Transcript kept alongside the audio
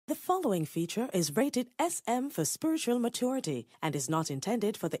The following feature is rated SM for spiritual maturity and is not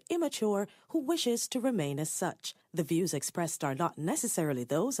intended for the immature who wishes to remain as such. The views expressed are not necessarily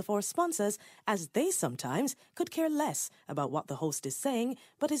those of our sponsors, as they sometimes could care less about what the host is saying,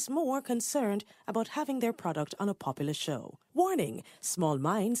 but is more concerned about having their product on a popular show. Warning: small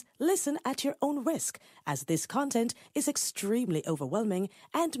minds, listen at your own risk, as this content is extremely overwhelming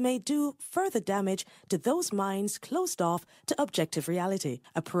and may do further damage to those minds closed off to objective reality.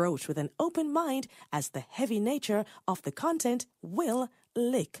 Approach with an open mind, as the heavy nature of the content will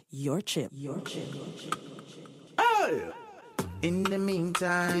lick your chip. In the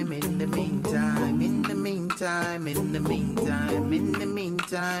meantime, in the meantime, in the meantime, in the meantime, in the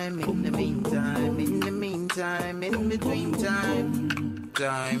meantime, in the meantime, in the meantime, in between time,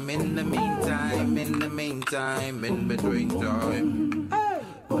 in the meantime, in the meantime, in between time.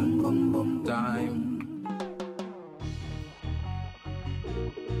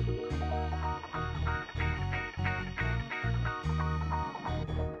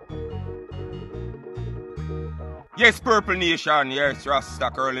 Yes, Purple Nation, yes,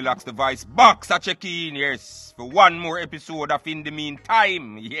 Rasta, CurlyLoxx, the Vice Box, a check-in, yes, for one more episode of In the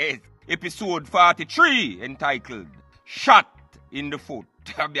Meantime, yes, episode 43, entitled, Shot in the Foot.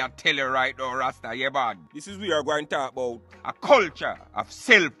 I tell you right now, Rasta, yeah, man. This is we are going to talk about a culture of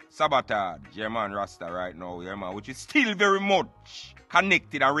self-sabotage, yeah, man, Rasta, right now, yeah, man, which is still very much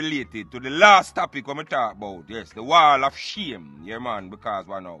connected and related to the last topic we talk about, yes, the wall of shame, yeah, man, because,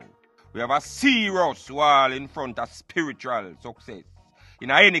 we know, we have a serious wall in front of spiritual success. In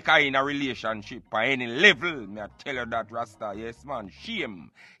any kind of relationship, or any level, may I tell you that, Rasta, yes, man,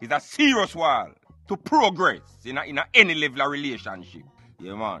 shame is a serious wall to progress in any level of relationship.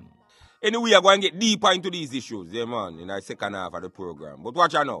 Yeah, man. Anyway, I'm going to get deeper into these issues, yeah, man, in the second half of the program. But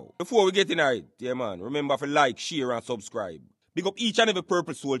watch out now. Before we get in it, yeah, man, remember to like, share, and subscribe. Big up each and every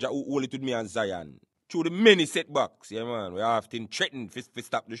purple soldier who hold it with me and Zion. Through the many setbacks, yeah, man, we often threatened to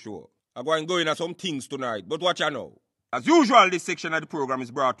stop the show. I'm going to go into some things tonight, but watch out now. As usual, this section of the program is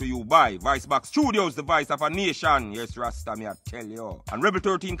brought to you by Vicebox Studios, the voice of a nation. Yes, Rasta, me I tell you. And Rebel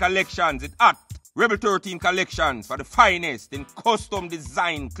 13 Collections, it's at Rebel 13 Collections for the finest in custom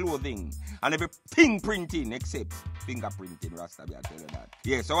design clothing and everything printing except fingerprinting, Rasta, me I tell you that.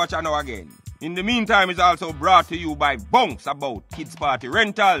 Yeah, so watch out now again. In the meantime, it's also brought to you by Bunks About Kids Party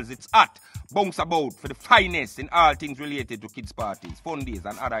Rentals. It's at Bunks About for the finest in all things related to kids parties, fun days,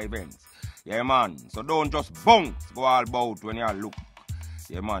 and other events. Yeah, man. So don't just bunks go all about when you look.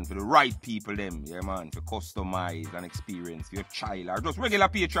 Yeah, man. For the right people, them. Yeah, man. For customize and experience for your child or just regular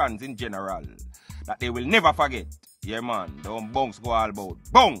patrons in general that they will never forget. Yeah, man. Don't bunks go all about.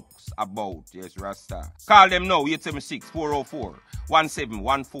 Bunks About. Yes, Rasta. Call them now.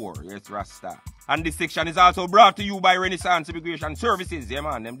 876-404-1714. Yes, Rasta. And this section is also brought to you by Renaissance Immigration Services. Yeah,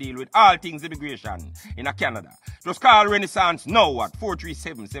 man, them deal with all things immigration in Canada. Just call Renaissance now at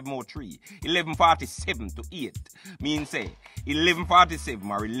 437-703-1147 to 8. Mean say 1147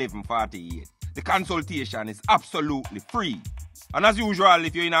 or 1148. The consultation is absolutely free. And as usual,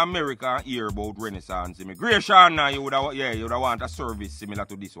 if you're in America and hear about Renaissance Immigration, you would want a service similar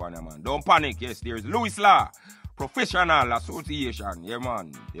to this one, yeah, man. Don't panic. Yes, there's Louis Law Professional Association, yeah,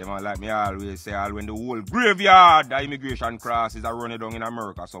 man. Yeah, man, like me always say, when the whole graveyard, the immigration crosses are running down in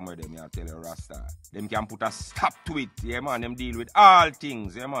America somewhere, them, I tell you, Rasta. Them can put a stop to it, yeah, man. Them deal with all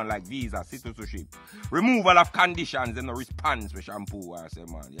things, yeah, man, like visa, citizenship, removal of conditions, and the response with shampoo, I say,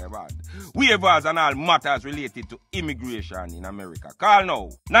 man, yeah, man. Waivers and all matters related to immigration in America. Call now,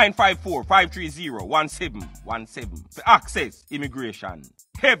 954-530-1717 to access immigration.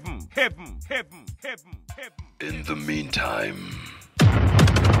 Heaven, heaven, heaven, heaven, heaven. In the meantime.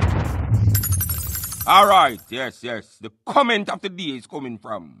 Alright, yes. The comment of the day is coming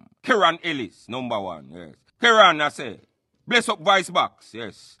from Karen Ellis, number 1, yes. Karen, I say, bless up Vicebox,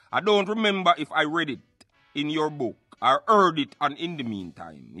 yes. I don't remember if I read it in your book or heard it on In the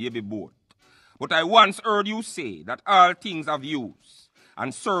Meantime, maybe both. But I once heard you say that all things have use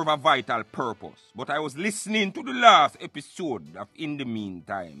and serve a vital purpose. But I was listening to the last episode of In the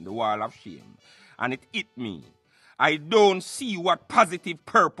Meantime, The Wall of Shame, and it hit me. I don't see what positive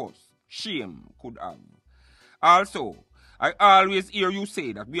purpose shame could have. Also, I always hear you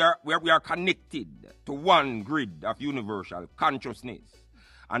say that we are connected to one grid of universal consciousness,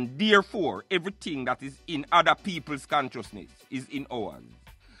 and therefore everything that is in other people's consciousness is in ours,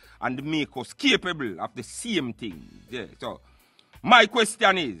 and make us capable of the same thing. Yeah, so my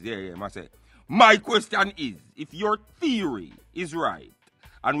question is, my question is, if your theory is right,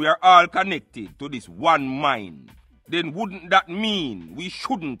 and we are all connected to this one mind, then wouldn't that mean we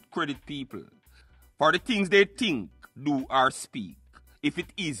shouldn't credit people for the things they think, do, or speak, if it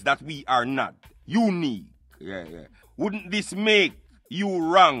is that we are not unique. Yeah. Wouldn't this make you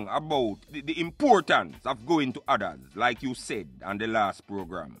wrong about the importance of going to others, like you said on the last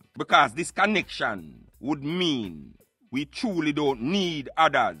program? Because this connection would mean we truly don't need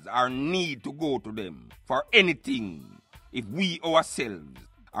others or need to go to them for anything if we ourselves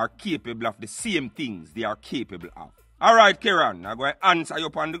are capable of the same things they are capable of. Alright, Kieran, I'm going to answer you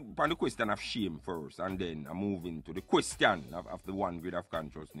upon the question of shame first, and then I'm moving to the question of the one grid of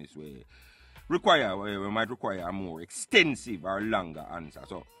consciousness where we might require a more extensive or longer answer.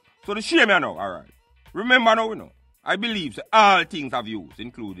 So the shame, you know, alright. Remember now, you know, I believe all things have use,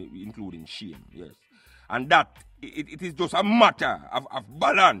 including shame, yes. And that it is just a matter of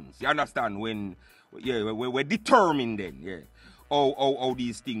balance, you understand, when we're determined then, yeah, how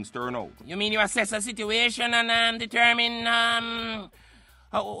these things turn out. You mean you assess a situation and determine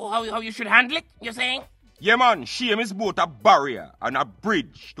how you should handle it, you're saying? Yeah, man, shame is both a barrier and a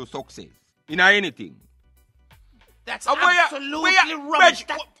bridge to success in anything. That's absolutely rubbish.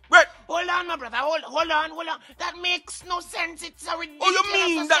 Hold on, my brother. Hold on. That makes no sense. It's a ridiculous Oh,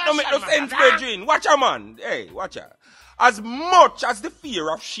 you mean that don't make no sense, brother? Bridging? Watch a man. Hey, watch a. As much as the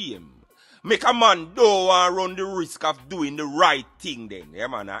fear of shame make a man don't want run the risk of doing the right thing then, yeah,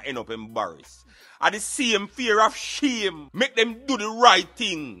 man, and end up embarrassed. And the same fear of shame make them do the right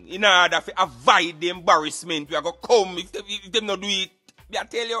thing in order to avoid the embarrassment we are going to come if them not do it. I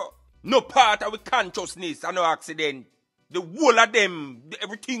tell you, no part of our consciousness and no accident. The whole of them,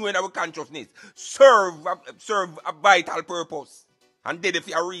 everything in our consciousness, serve a vital purpose. And dead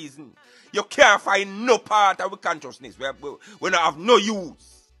for a reason. You can't find no part of our consciousness where we don't have no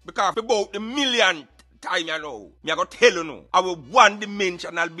use. Because about the millionth time you know, me I go tell you now, our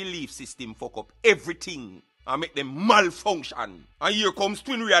one-dimensional belief system fuck up everything and make them malfunction. And here comes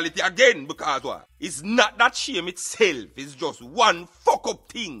twin reality again, because what? It's not that shame itself, it's just one fuck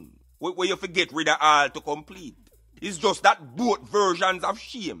up thing where you forget rid of all to complete. It's just that both versions of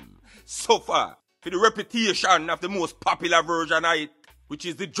shame suffer for the repetition of the most popular version of it, which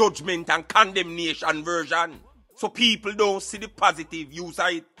is the judgment and condemnation version. So people don't see the positive use of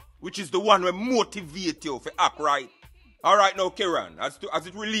it, which is the one that motivates you to act right. Alright now, Kieran, as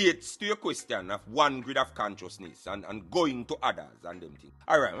it relates to your question of one grid of consciousness and going to others and them things.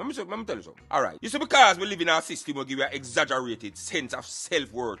 Alright, let me tell you something. Alright, you see, because we live in our system will give you an exaggerated sense of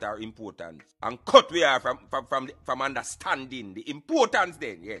self-worth or importance and cut we are from understanding the importance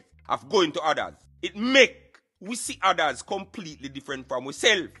then, yes, of going to others. It make we see others completely different from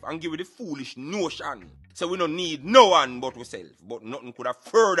ourselves and give it the foolish notion. So we don't need no one but ourselves. But nothing could have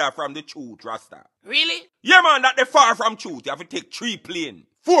further from the truth, Rasta. Really? Yeah, man, that they far from truth. You have to take 3 planes,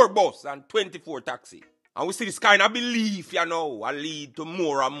 4 bus, and 24 taxi. And we see this kind of belief, you know, and lead to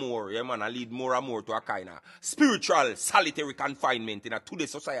more and more. Yeah, man, and lead more and more to a kind of spiritual solitary confinement in a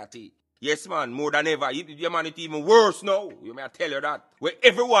today's society. Yes, man, more than ever. Yeah, man, it's even worse now. You may tell you that. Where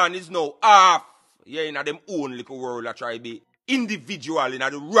everyone is now half, yeah, in them own little world that try to be individual in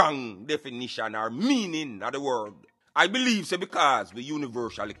the wrong definition or meaning of the word. I believe so because we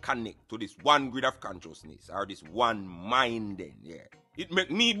universally connect to this one grid of consciousness or this one mind then, yeah. It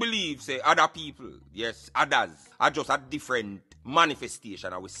make me believe, say, other people, yes, others, are just a different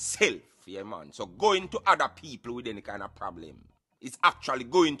manifestation of self, yeah, man. So going to other people with any kind of problem is actually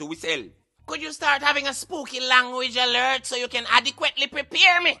going to self. Could you start having a spooky language alert so you can adequately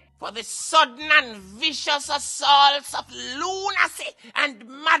prepare me for the sudden and vicious assaults of lunacy and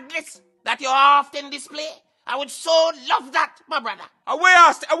madness that you often display? I would so love that, my brother.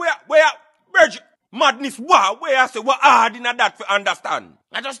 Where, Bridget, madness, what hard in that to understand?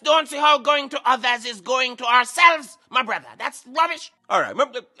 I just don't see how going to others is going to ourselves, my brother. That's rubbish. Alright,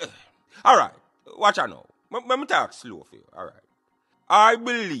 watch out now. Let me talk slow for you, alright. I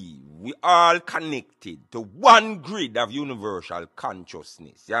believe we all connected to one grid of universal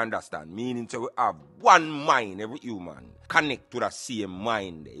consciousness. You understand? Meaning so we have one mind, every human connect to the same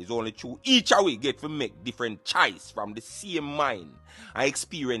mind. It's only true each of we get to make different choice from the same mind and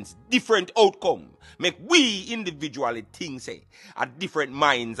experience different outcome. Make we individually think, say, at different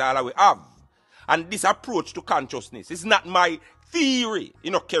minds all we have. And this approach to consciousness is not my theory,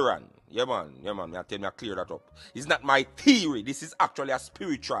 you know, Kieran. Yeah, man, I tell me I clear that up. It's not my theory. This is actually a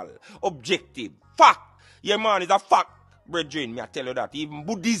spiritual, objective fact. Yeah, man, it's a fact, brethren. Me I tell you that. Even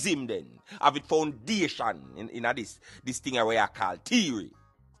Buddhism then have its foundation in this thing where I call theory.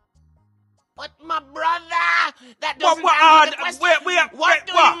 But my brother, that doesn't answer the question. What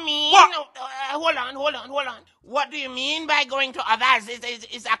do you mean? Hold on. What do you mean by going to others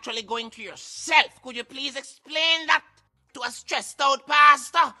is actually going to yourself? Could you please explain that to a stressed out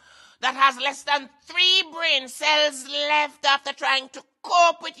pastor that has less than 3 brain cells left after trying to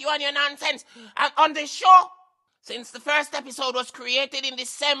cope with you and your nonsense. And on this show, since the first episode was created in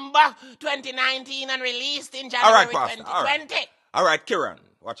December 2019 and released in January 2020. All right, Kiran,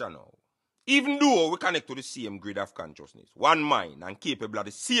 watch out now. Even though we connect to the same grid of consciousness, one mind and capable of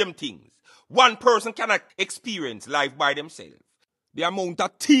the same things, one person cannot experience life by themselves. The amount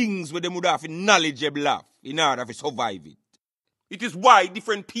of things where they would have knowledgeable of in order to survive it. It is why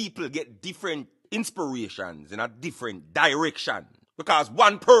different people get different inspirations in a different direction. Because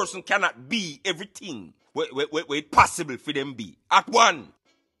one person cannot be everything where it's possible for them be at one.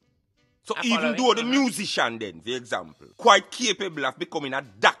 So even though the musician then, for example, quite capable of becoming a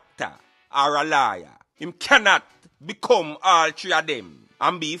doctor or a lawyer, him cannot become all three of them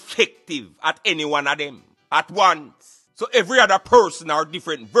and be effective at any one of them at once. So every other person or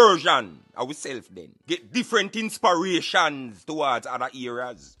different version of ourselves then get different inspirations towards other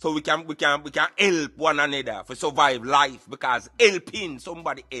areas. So we can help one another for survive life, because helping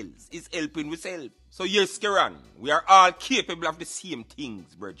somebody else is helping ourselves. So yes, Kiran, we are all capable of the same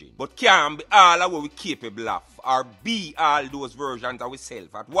things, brethren. But can't be all of what we're capable of or be all those versions of ourselves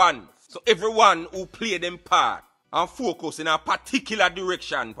at once. So everyone who play them part and focus in a particular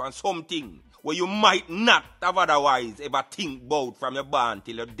direction on something where you might not have otherwise ever think about from your born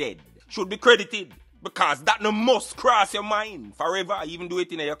till you're dead should be credited, because that no must cross your mind forever, even do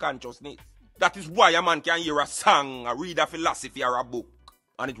it in your consciousness. That is why a man can hear a song, or read a philosophy or a book,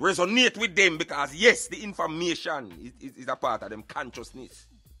 and it resonates with them, because yes, the information is a part of them consciousness.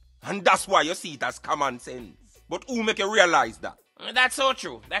 And that's why you see it as common sense. But who make you realize that? That's so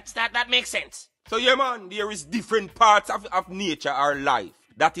true. That makes sense. So yeah, man, there is different parts of nature or life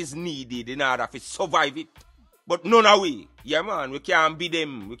that is needed in order to survive it. But none of we, yeah man, we can't be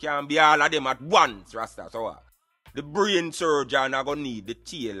them. We can't be all of them at once, Rasta. So the brain surgeon are gonna need the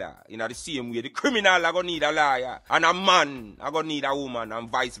tailor. In the same way, the criminal are gonna need a lawyer. And a man are gonna need a woman, and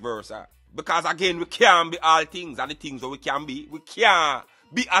vice versa. Because again, we can't be all things, and the things that we can be, we can't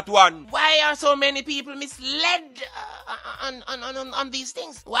be at one. Why are so many people misled on these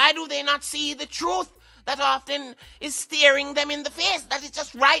things? Why do they not see the truth that often is staring them in the face? That is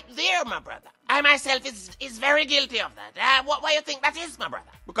just right there, my brother. I myself is very guilty of that. Why do you think that is, my brother?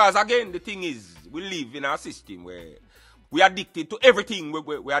 Because again, the thing is, we live in a system where we are addicted to everything.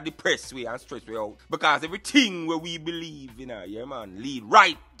 We are depressed, we are stressed out. Because everything where we believe in, yeah man, lead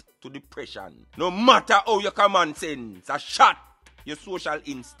right to depression. No matter how your common sense a shot, your social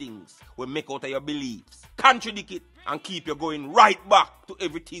instincts will make out of your beliefs, contradict it, and keep you going right back to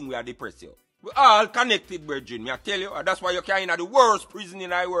everything we are depressed you. We all connected, brethren, I tell you. And that's why you're carrying the worst prison in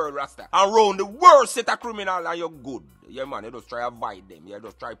the world, Rasta. And round the worst set of criminals, and you're good. Yeah, man, you just try to avoid them. You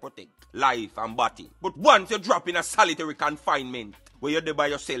just try to protect life and body. But once you drop in a solitary confinement, where you're there by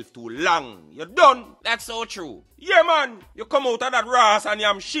yourself too long, you're done. That's so true. Yeah, man, you come out of that ras and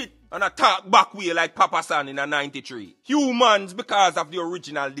yam shit and attack back way like Papa San in a 93. Humans, because of the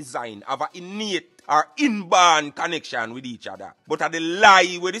original design, have an innate or inborn connection with each other. But at the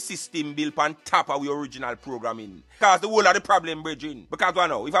lie where the system built on top of the original programming. Because the whole of the problem, brethren. Because I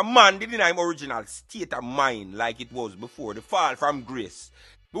know, if a man did deny him original state of mind like it was before the fall from grace,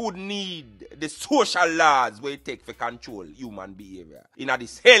 we would need the social laws where it take for control human behavior in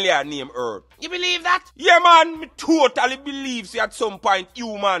this hellier name earth. You believe that? Yeah, man, me totally believe so at some point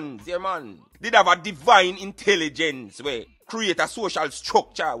humans, yeah, man, did have a divine intelligence where create a social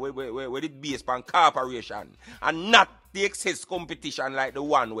structure where it based on cooperation and not the excess competition like the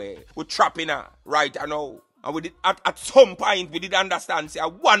one where we're trapping her right now. And we did at some point we did understand, say,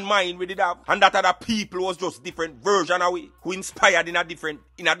 one mind we did have, and that other people was just different version of we who inspired in a different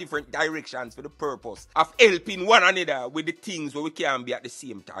directions for the purpose of helping one another with the things where we can be at the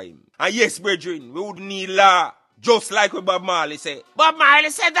same time. And yes, brethren, we would need law, just like what Bob Marley said. Bob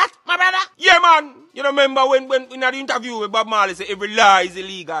Marley said that, my brother? Yeah, man. You remember when in the interview with Bob Marley said every law is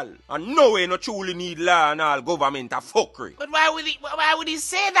illegal and no way no truly need law and all government a fuckery. But why would he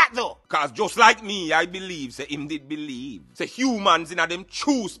say that though? Cause just like me, I believe, say him did believe. Say humans in a them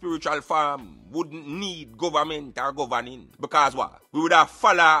true spiritual form wouldn't need government or governing. Because what? We would have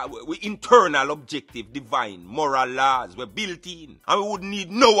follow we internal objective divine moral laws were built in. And we would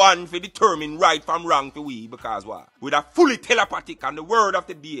need no one to determine right from wrong for we. Because what? We'd have fully telepathic, and the word of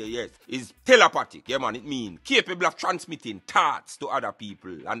the day, yes, is telepathic. Yeah, man, it means capable of transmitting thoughts to other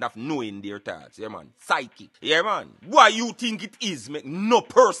people and of knowing their thoughts. Yeah, man, psychic. Yeah, man, why you think it is make no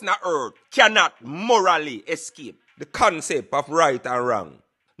person on earth cannot morally escape the concept of right and wrong?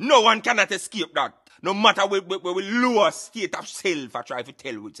 No one cannot escape that. No matter where we lower state of self, I try to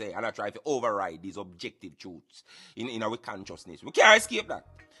tell we say, and I try to override these objective truths in our consciousness. We can't escape that.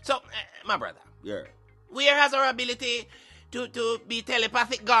 So, my brother. Yeah. Where has our ability to be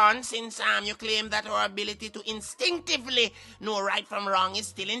telepathic gone, since you claim that our ability to instinctively know right from wrong is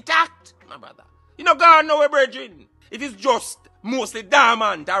still intact, my brother? You know, gone nowhere, brethren. It is just mostly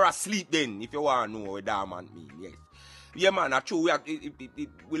dormant or asleep then, if you want to know what dormant means, yes. Yeah, man, that's true.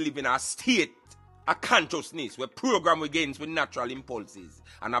 We live in a state, a consciousness, we're programmed against with natural impulses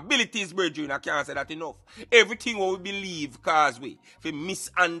and abilities, brethren. I can't say that enough. Everything what we believe cause we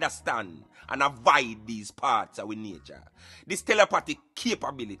misunderstand and avoid these parts of our nature. This telepathic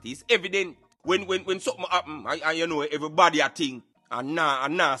capability is evident when something happen, and you know, everybody I think, and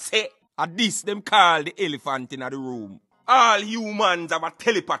now say, this them call the elephant in the room. All humans have a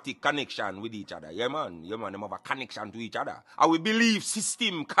telepathic connection with each other. Yeah, man. Yeah, man. Them have a connection to each other. Our belief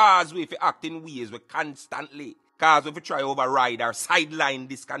system cause we act in ways we constantly cause we try override or sideline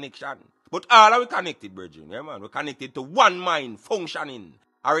this connection. But all are we connected, brethren. Yeah, man. We're connected to one mind functioning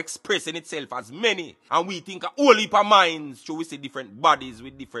or expressing itself as many. And we think a whole heap of minds, so we see different bodies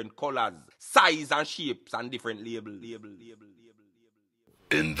with different colors, size and shapes and different labels.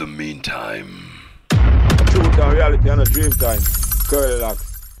 In the meantime. Truth and reality and a dream time.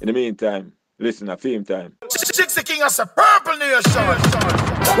 CurlyLoxx. In the meantime, listen to theme time. Six the king of the purple nation.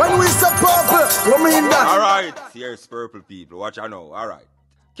 When we say purple, we mean that. Alright, here's purple people. Watch I know. Alright.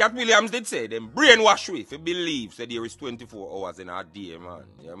 Cat Williams did say them brainwash you if you believe that there is 24 hours in a day, man.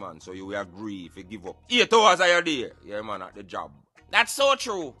 Yeah, man. So you will agree if you give up 8 hours of your day. Yeah, man, at the job. That's so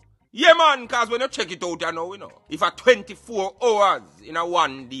true. Yeah, man, because when you check it out, you know. If a 24 hours in a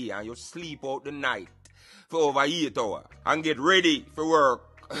one day and you sleep out the night for over 8 hours and get ready for work,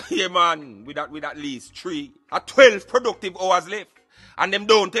 yeah, man, with at least 3 or 12 productive hours left. And them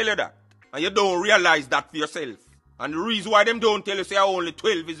don't tell you that. And you don't realize that for yourself. And the reason why them don't tell you say only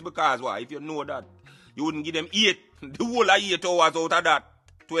 12 is because why? If you know that, you wouldn't give them 8, the whole of 8 hours out of that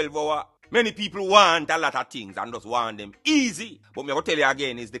 12 hours. Many people want a lot of things and just want them easy. But me will tell you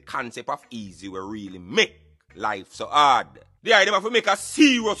again, is the concept of easy will really make life so hard. The idea of make a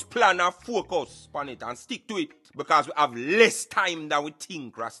serious plan and focus on it and stick to it. Because we have less time than we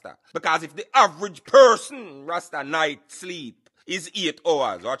think, Rasta. Because if the average person, Rasta, night sleep is 8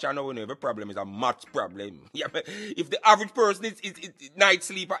 hours. Watch I know when every problem is a maths problem. Yeah, if the average person is night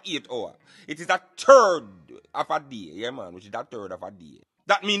sleep at 8 hours, it is a third of a day. Yeah, man, which is a third of a day.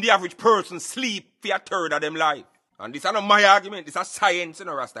 That means the average person sleep for a third of them life. And this is not my argument, this is science, you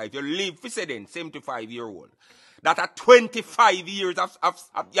know, Rasta. If you live for 75-year-old, that are 25 years of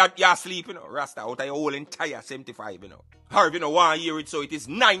your sleep, you know, Rasta, out of your whole entire 75, you know. Or if you know 1 year, so it is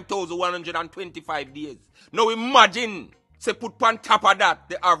 9,125 days. Now imagine, say put on top of that,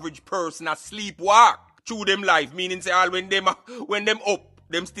 the average person a sleepwalk through them life, meaning say all when them up,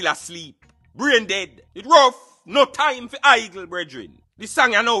 them still asleep. Brain dead. It rough, no time for idle, brethren. This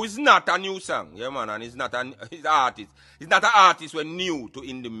song you know is not a new song, yeah man, and it's an artist. It's not an artist when new to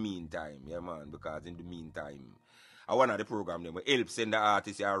In the Meantime, yeah man, because In the Meantime, I one of the program them will help send the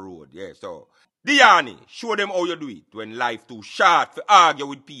artist a road, yeah. So, Diani, show them how you do it when life too short to argue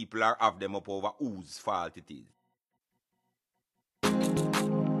with people or have them up over whose fault it is.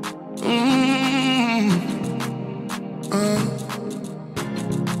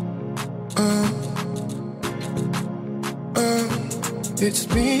 It's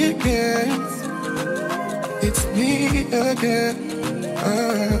me again. It's me again.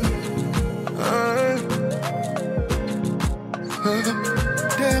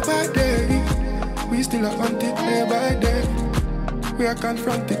 Day by day, we still are hunted day by day. We are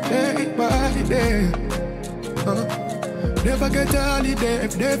confronted day by day. Never get a holiday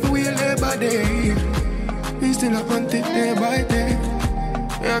if never we live by day. We still are hunted day by day.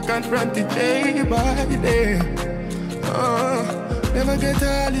 We are confronted day by day. Never get a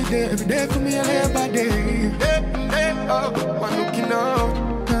holiday every day for me, I live by day. I'm looking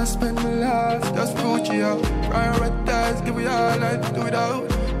out. Can't spend my life, just Gucci out. Prioritize, give it all and do it out.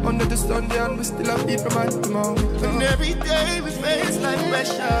 Under the Sunday and we still have people man tomorrow. And every day we face like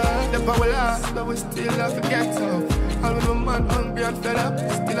pressure. The power last, but we still have to get up. All when I'm man hungry and fed up,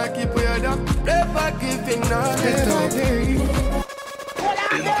 still I keep my head up. Never giving up. Day by day.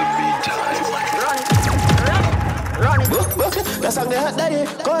 In the meantime. Run it, book it. That's how they had daddy.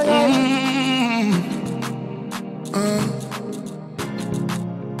 Go ahead.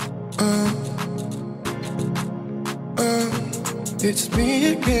 It's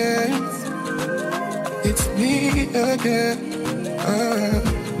me again. It's me again.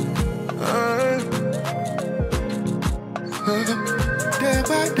 Day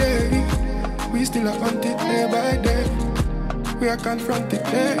by day, we still are hunted day by day. We are confronted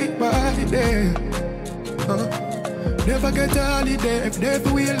day by day. Never get a holiday if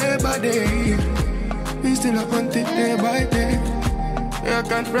never we live by day. We still a hunt it day by day. I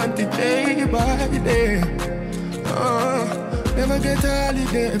confront it day by day. Never get a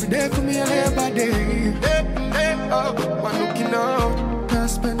holiday. Every day for me a Labor Day. I'm looking out. Can't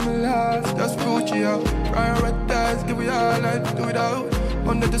spend my life, just Gucci out. Prioritize, give it all and do it out.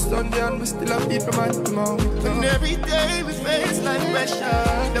 Under the sun, and we still have people man to mouth. And every day we face like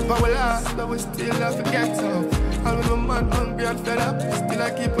pressure. The power last, but we still have to get up. All when my man hungry and fed up, still I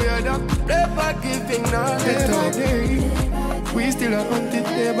keep we head up. Never giving no day by day. We still are hunted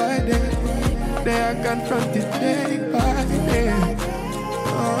day by day. They are confronted day by day.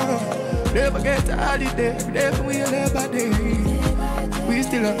 Never get a holiday, every day for we a Labor Day. We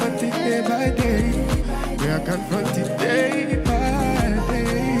still are hunted day by day. We are confronted day by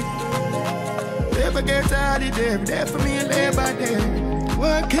day. Never get a holiday, every day for me a Labor Day.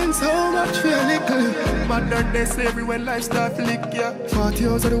 Working so much for a little. Modern day slavery when life start to lick ya. 40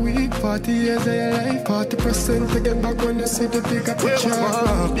 hours of the week, 40 years of your life. 40% to get back when you see the bigger picture.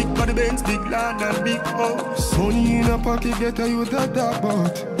 Big body bands, big land and big house. Money in a pocket, get a youth a dog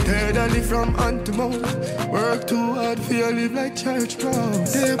boat. Third and live from hand to mouth. Work too hard for you, live like church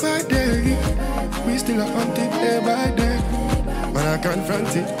mouse. Day by day, we still are hunted day by day. When I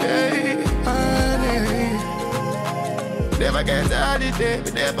confront it day by day. Never get a holiday,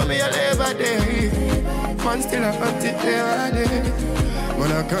 but never me a Labor Day. Man still a hunt it day by day.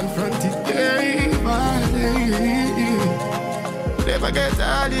 When I confront it day by day. Never get a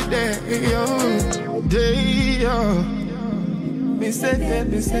holiday, yo. Day, yo. Me say day,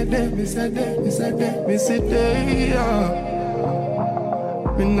 me say day, me say day, me say day, me say day,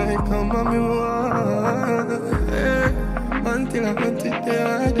 yo. Me night come and me want. Until I hunt it day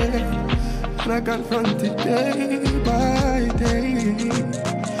by day. And I confront it day by day.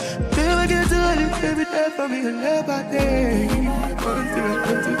 Never get to it every day for me a Labor Day. Until I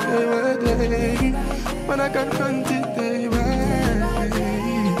confront it day by day. When I confront it day by day.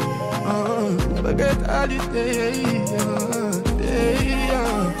 Never get holiday, day.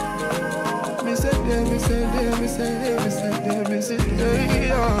 Me say day, me say day, me say day, me say day, me say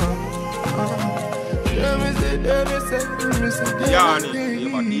day. Me say day, me say day. Yanni,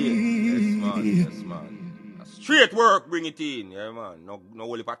 yes, man. Straight work, bring it in, yeah, man. No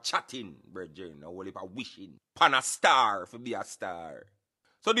only for chatting, brethren. No only for wishing. Pan a star for be a star.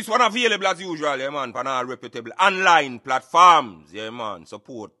 So this one available as usual, yeah, man. Pan all reputable online platforms, yeah, man.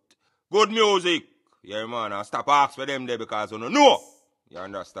 Support good music, yeah, man. And stop asking for them there because you don't know. You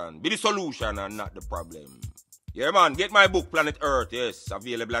understand? Be the solution and not the problem. Yeah, man. Get my book, Planet Earth, yes.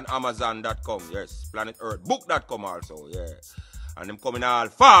 Available on Amazon.com, yes. PlanetEarthBook.com also, yeah. And them coming all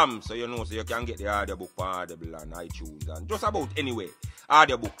farms, so you know, so you can get the audiobook on Audible and iTunes and just about anyway.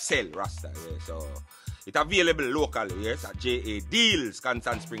 Audiobook sell, Rasta, yeah. So it's available locally, yes, at JA Deals,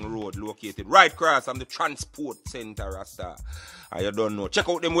 Constant Spring Road, located right across from the Transport Center, Rasta. And you don't know. Check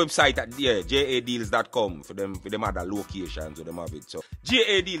out them website at jadeals.com for them other locations where them have it. So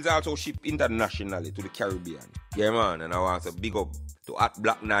JA Deals also ship internationally to the Caribbean. Yeah, man, and I want to big up to at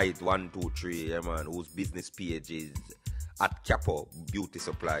Black Knight 123, yeah, man, whose business page is at Capo Beauty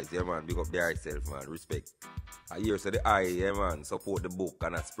Supplies, yeah, man. Big up there itself, man. Respect. I hear so the eye, yeah, man. Support the book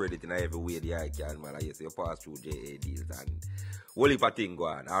and I spread it in every way the eye can, man. I hear so you pass through JA Deals and whole heap of thing go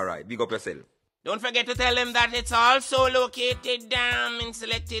on. Alright, big up yourself. Don't forget to tell them that it's also located in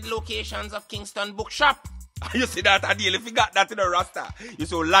selected locations of Kingston Bookshop. You see that, Adele? If you got that in the Rasta, you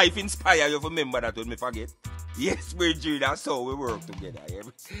saw life inspire you. Remember that when me forget. Yes, we're doing that, so we work together.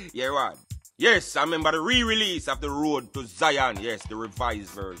 Yeah, right. Yes, I remember the re-release of The Road to Zion. Yes, the revised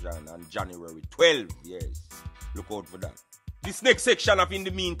version on January 12. Yes, look out for that. This next section of In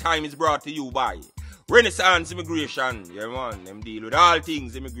the Meantime is brought to you by Renaissance Immigration. Yeah, man. Them deal with all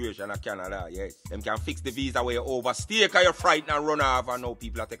things immigration in Canada. Yes. Them can fix the visa where you overstay because you're frightened and run off. And now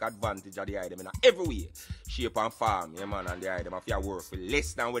people take advantage of the item in every way. Shape and farm. Yeah, man. And the item of your work for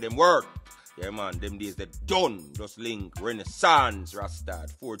less than where them work. Yeah, man, them days they done. Just link Renaissance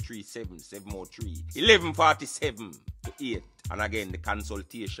Rastad 437-703-1147 to 8. And again, the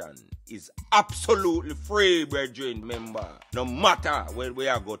consultation is absolutely free, brethren. Remember, no matter where we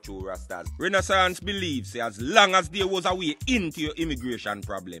are go to Rastad. Renaissance believes as long as there was a way into your immigration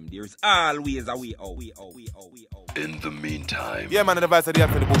problem, there's always a way out. In the meantime. Yeah, man, the advice I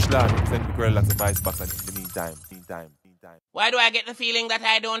have for the bushland. Send the girl lots of advice back in the meantime. Why do I get the feeling that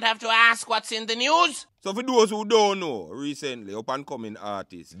I don't have to ask what's in the news? So for those who don't know, recently, up-and-coming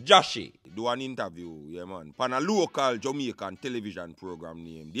artist Jashi do an interview, yeah, man, on a local Jamaican television program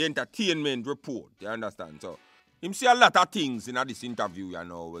named The Entertainment Report, you understand? So, him see a lot of things in this interview, you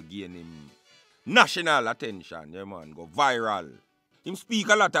know, will gain him national attention, yeah, man, go viral. Him speak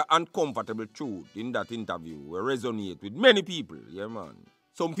a lot of uncomfortable truth in that interview will resonate with many people, yeah man.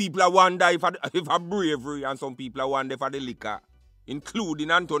 Some people are wonder if I bravery and some people are wonder for the liquor, including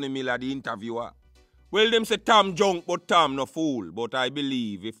Anthony Miller, the interviewer. Well, them say Tom junk, but Tom no fool. But I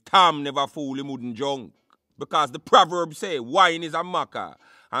believe if Tom never fool, he wouldn't junk. Because the proverb say, wine is a mocker,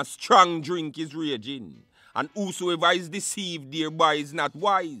 and strong drink is raging. And whosoever is deceived thereby is not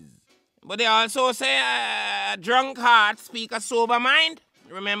wise. But they also say, drunk heart speak a sober mind.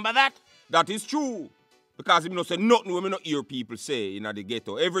 Remember that? That is true. Because if you don't say nothing when me not hear people say in the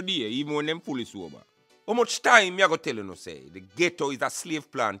ghetto every day, even when them fully sober. How much time me I go tell you no say? The ghetto is a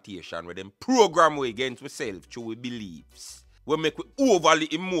slave plantation where them program we against ourselves through we beliefs. We make we overly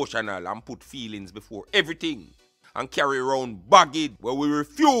emotional and put feelings before everything. And carry around baggage where we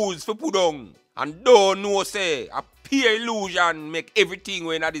refuse to put on. And don't know say a pure illusion make everything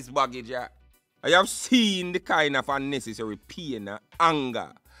when at this baggage. Yeah. I have seen the kind of unnecessary pain and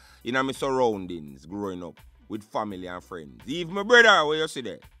anger in my surroundings growing up with family and friends. Even my brother, where you see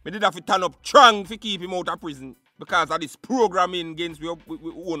there, I did have to turn up strong to keep him out of prison because of this programming against we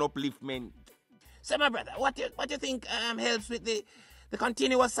own upliftment. So my brother, what do you think helps with the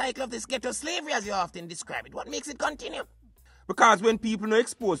continuous cycle of this ghetto slavery as you often describe it? What makes it continue? Because when people are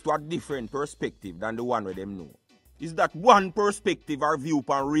exposed to a different perspective than the one where them know, is that one perspective or view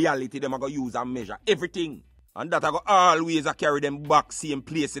upon reality them are going to use and measure everything. And that I go always carry them back same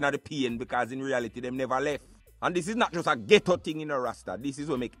place in the pain because in reality them never left. And this is not just a ghetto thing in a Rasta. This is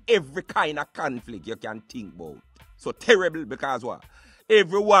what make every kind of conflict you can think about. So terrible because what?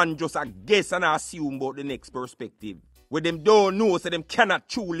 Everyone just a guess and assume about the next perspective. Where them don't know so them cannot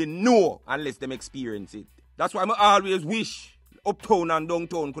truly know unless them experience it. That's why I always wish uptown and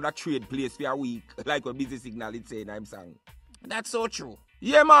downtown could have trade place for a week. Like what Busy Signal is saying I'm saying. That's so true.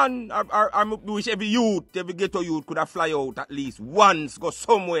 Yeah, man, I wish every youth, every ghetto youth could have fly out at least once, go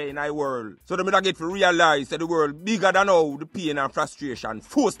somewhere in our world. So they might get to realize that the world bigger than all the pain and frustration,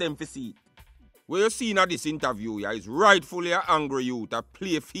 force them to see it. What you see in this interview yeah, is rightfully an angry youth that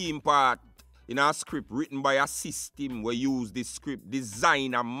play a theme part in a script written by a system where use this script,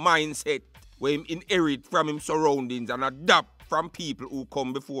 design a mindset where him inherit from him surroundings and adapt from people who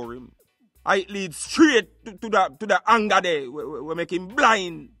come before him. It leads straight to the anger there. We make him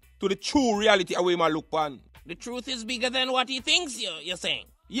blind to the true reality of where he look on. The truth is bigger than what he thinks, you're saying?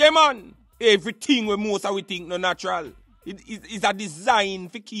 Yeah, man. Everything we most of we think no natural. It's a design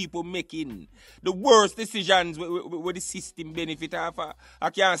for people making the worst decisions where the system benefit of. I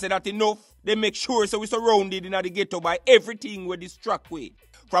can't say that enough. They make sure so we're surrounded in the ghetto by everything we distract with.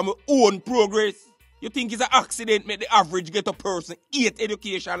 From our own progress. You think it's an accident make the average ghetto person eat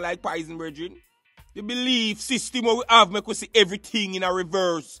education like poison, brethren? The belief system we have make us see everything in a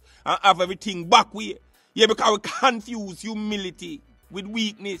reverse and have everything back way. Yeah, because we confuse humility with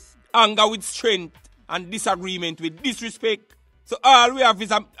weakness, anger with strength, and disagreement with disrespect. So all we have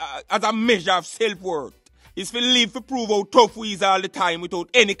is as a measure of self-worth is to live to prove how tough we is all the time without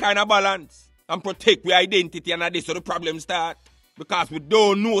any kind of balance and protect our identity, and that's how the problem start. Because we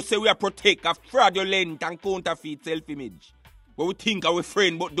don't know, say we are protect a fraudulent and counterfeit self-image. But we think our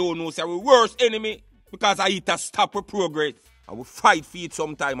friend, but don't know, say our worst enemy. Because I eat a stop with progress. And we fight for it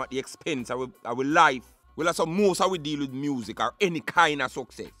sometime at the expense of our life. Well, that's how most how we deal with music or any kind of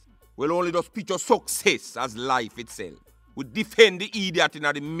success. We'll only just picture success as life itself. We defend the idiot in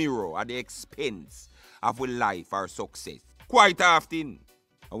the mirror at the expense of our life or success. Quite often.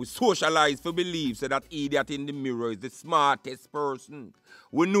 And we socialize for beliefs that idiot in the mirror is the smartest person.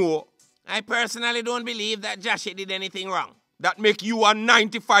 We know. I personally don't believe that Jashi did anything wrong. That make you and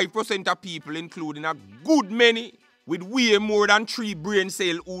 95% of people, including a good many, with way more than 3 brain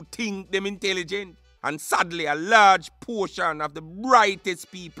cells who think them intelligent. And sadly, a large portion of the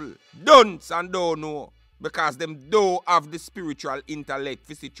brightest people don't and don't know. Because them don't have the spiritual intellect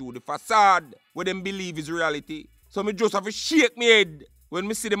to see through the facade where them believe is reality. So me just have to shake my head when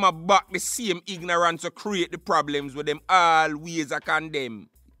me see them back the same ignorance to create the problems with them always a condemn.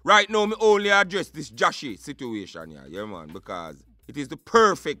 Right now, me only address this Jashi situation here, yeah man, because it is the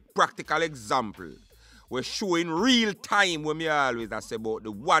perfect practical example. We're showing real time when me always say about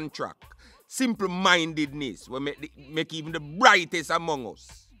the one track, simple-mindedness, where make even the brightest among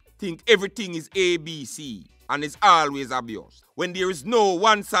us think everything is ABC and is always obvious. When there is no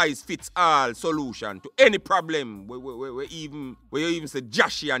one-size-fits-all solution to any problem, we even say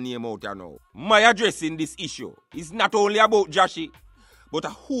Jashi and name out here now. My addressing this issue is not only about Jashi, but a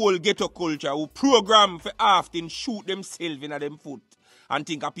whole ghetto culture who program for often shoot themselves in them foot and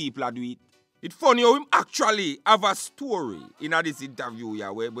think a people are do it. It's funny how him actually have a story in this interview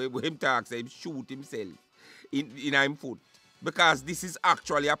here where him talks him shoot himself in him foot. because this is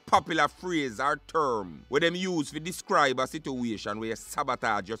actually a popular phrase or term where them use to describe a situation where you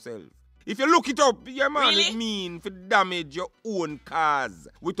sabotage yourself. If you look it up, yeah man, Really? it mean for damage your own cause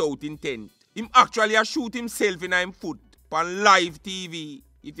without intent. Him actually a shoot himself in him foot on live TV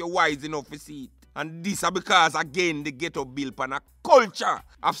if you're wise enough to see it. And this is because again the ghetto built on a culture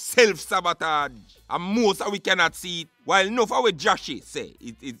of self-sabotage. And most of we cannot see it. While enough of what Jashi say,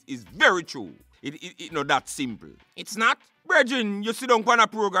 it is very true. It not that simple. It's not. Brethren, you sit down on a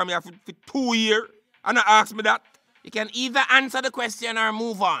program here for 2 years and I ask me that. You can either answer the question or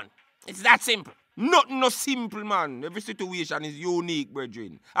move on. It's that simple. Nothing no simple, man. Every situation is unique,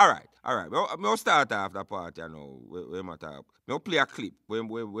 brethren. All right. I'll start off the part, you know, where I talk. I'll play a clip where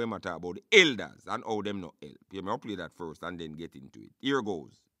I talk about the elders and how them not help. Yeah, I'll play that first and then get into it. Here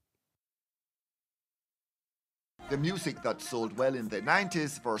goes. The music that sold well in the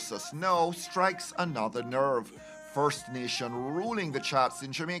 90s versus now strikes another nerve. First Nation ruling the charts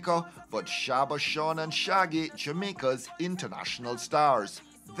in Jamaica, but Shabba, Sean and Shaggy, Jamaica's international stars.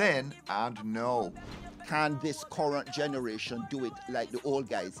 Then and now. Can this current generation do it like the old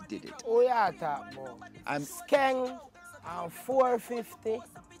guys did it? Oh yeah, talk about Skeng and 450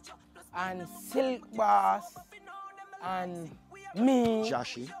 and Silk Boss and me.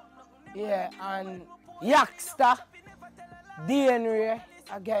 Jashi. Yeah, and Yakster, Gaynor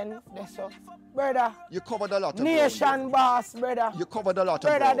again, that's so. Brother. You covered a lot of Nation ground, Boss, brother. You covered a lot of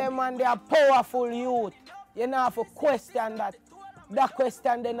brother, ground. them man, they are powerful youth. You know have to question that. That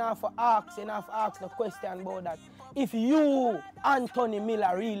question they have to ask, you have to ask the question about that. If you, Anthony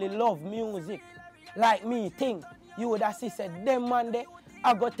Miller, really love music, like me think, you would have said, them man, they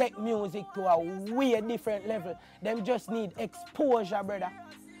are going to take music to a way different level. Them just need exposure, brother.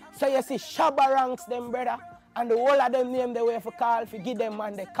 So you see, Shabba ranks them, brother, and the whole of them name the way for call, for give them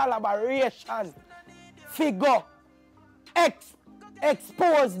man the collaboration, figure,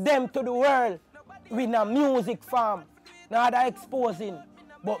 expose them to the world with a music farm. Not that exposing,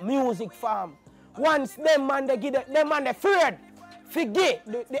 but music farm. Once them man they give them man they afraid. Forget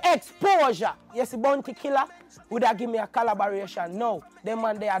the exposure. Yes, Bounty Killer would have give me a collaboration. No, them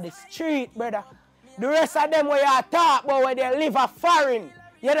man they are the street, brother. The rest of them where you talk about where they live a foreign.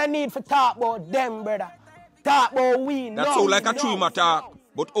 You don't need to talk about them, brother. Talk about we. That's all like a tree matter.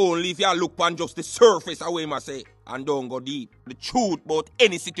 But only if you look on just the surface away, I say, and don't go deep. The truth about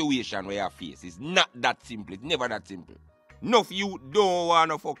any situation where you face is not that simple. It's never that simple. Enough you don't want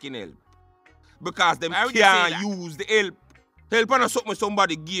no fucking help. Because them can't use the help. Help on something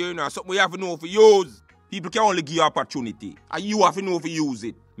somebody give you, know, something you have to know for use. People can only give you opportunity. And you have to know for use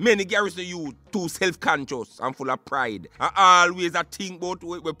it. Many garrison you too self-conscious and full of pride. And always a think about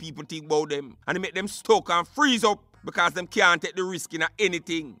where people think about them. And they make them stuck and freeze up because them can't take the risk in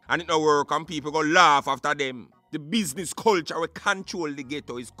anything. And it no work and people go laugh after them. The business culture we control the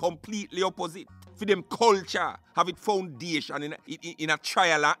ghetto is completely opposite. For them culture have its foundation in a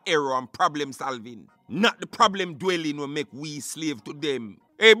trial and error and problem solving. Not the problem dwelling will make we slave to them.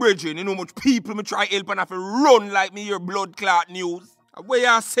 Hey brethren, you know much people me try help and have to run like me your blood clot news. What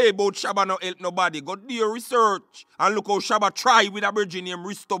you say about Shabba not help nobody, go do your research. And look how Shabba try with a brethren named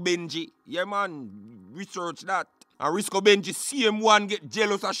Risto Benji. Yeah man, research that. And Risco Benji see him one get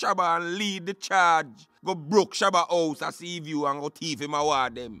jealous of Shabba and lead the charge. Go broke Shabba house and see you and go thief him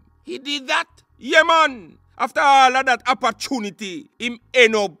award them. He did that? Yeah, man. After all of that opportunity, him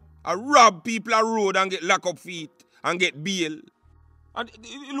end up and rob people a road and get lock up feet and get bail. And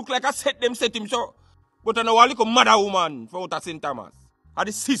it look like I set him so. But I know a little mother woman from out of St. Thomas. And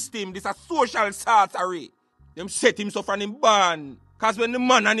the system, this a social sorcery. Them set him so from him born. Cause when the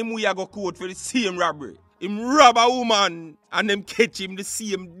man and him we go court for the same robbery, him rob a woman and them catch him the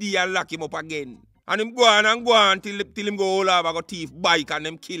same day and lock him up again. And him go on till him go all over, go thief bike and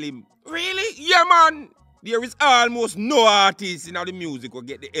them kill him. Really? Yeah, man. There is almost no artist in the music who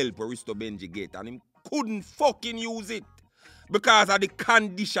get the help Risto Benji get. And him couldn't fucking use it. Because of the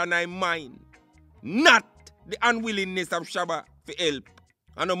condition in mind. Not the unwillingness of Shabba for help.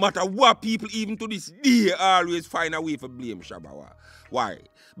 And no matter what, people even to this day always find a way to blame Shabba. Why?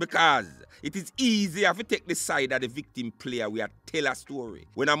 Because it is easier to take the side of the victim player we tell a story.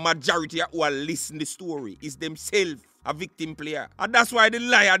 When a majority who listen the story is themselves a victim player. And that's why the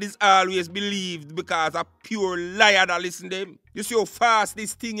liar is always believed, because a pure liar that listen them. You see how fast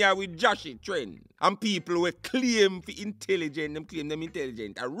this thing here with Jashi trend. And people who claim for intelligent, them claim them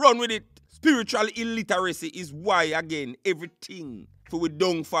intelligent and run with it. Spiritual illiteracy is why, again, everything for we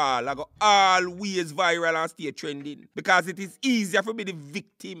don't fall. I go always viral and stay trending. Because it is easier for me the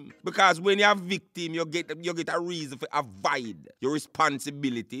victim. Because when you're a victim, you get a reason to avoid your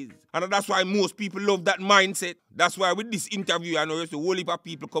responsibilities. And that's why most people love that mindset. That's why with this interview, I know there's a whole heap of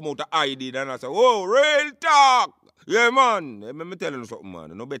people come out to hide it and I say, oh, real talk. Yeah, man. Let me tell you something,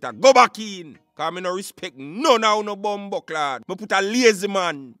 man. No better go back in. Because I no respect none of no bumbuck, I put a lazy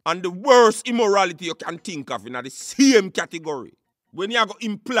man and the worst immorality you can think of in the same category. When you go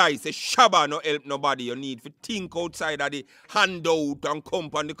imply, say, Shabba no help nobody, you need to think outside of the handout and come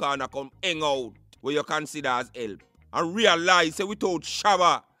on the corner, come hang out where you consider as help. And realize, say, without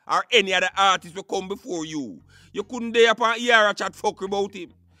Shabba or any other artist will come before you, you couldn't dare upon hear a chat fuck about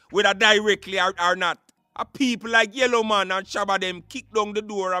him, whether directly or not. A people like Yellow Man and Shabba them kick down the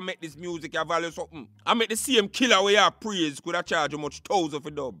door and make this music a value something. I make the same killer where you praise could have charge you much thousand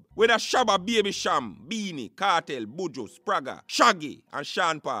for dub. Whether Shabba, Baby Sham, Beanie, Cartel, Bujo, Spragga, Shaggy and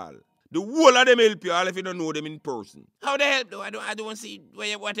Sean Paul. The whole of them help you all if you don't know them in person. How they help though? I don't see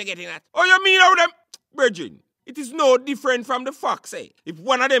what you're getting at. Oh, you mean how them? Virgin, it is no different from the facts, eh? If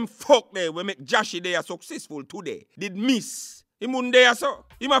one of them fuck there will make Jashi they are successful today, did miss. He wouldn't there, so.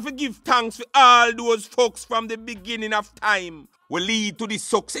 He have to give thanks for all those folks from the beginning of time will lead to this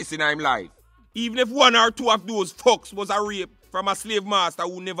success in his life. Even if one or two of those folks was a rape from a slave master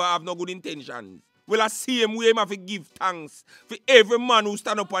who never have no good intentions. Well, I see him, we have to give thanks for every man who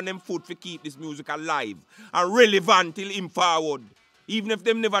stand up on them foot to keep this music alive and relevant till him forward. Even if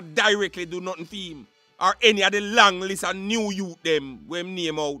them never directly do nothing for him. Or any of the long list of new youth them where him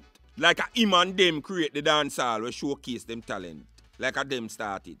name out. Like a him and them create the dance hall where showcase them talent. Like a them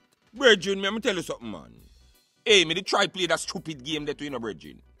started. Brethren, me tell you something, man. Hey, me try play that stupid game that you know,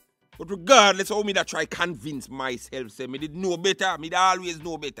 brethren. But regardless of how me that try convince myself, say me did know better, me did always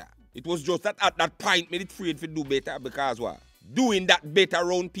know better. It was just that at that point, me did afraid to do better because what? Doing that better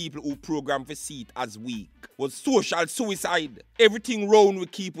around people who program for seat as weak was social suicide. Everything round we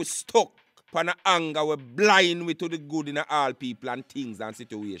keep us stuck. Pan a anger we blind we to the good in all people and things and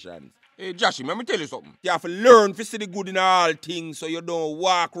situations. Hey, Jashi, let me tell you something. You have to learn to see the good in all things so you don't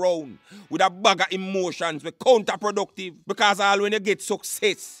walk around with a bag of emotions with counterproductive. Because all when you get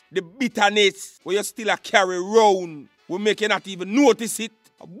success, the bitterness where you still a carry around will make you not even notice it.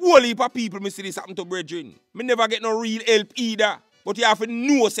 A whole heap of people me see this happen to brethren. Me never get no real help either. But you have to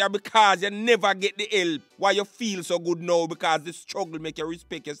know, sir, because you never get the help. Why you feel so good now because the struggle make you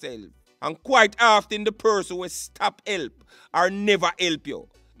respect yourself. And quite often the person will stop help or never help you.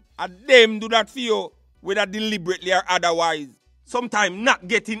 And them do that for you, whether deliberately or otherwise. Sometimes not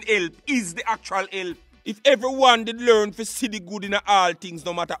getting help is the actual help. If everyone did learn to see the good in all things,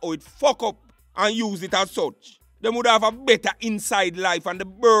 no matter how it fuck up, and use it as such, they would have a better inside life and the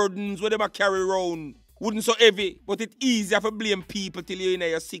burdens where they carry around wouldn't so heavy. But it's easier to blame people till you're in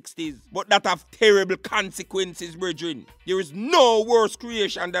your 60s. But that have terrible consequences, brethren. There is no worse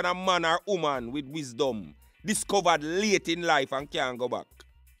creation than a man or woman with wisdom, discovered late in life and can't go back.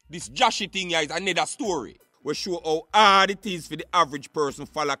 This Jashi thing here is another story. We show how hard it is for the average person to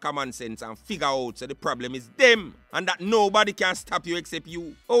follow common sense and figure out so the problem is them. And that nobody can stop you except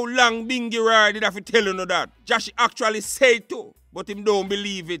you. How long Bingy Rai did have to tell you that? Jashi actually said too. But him don't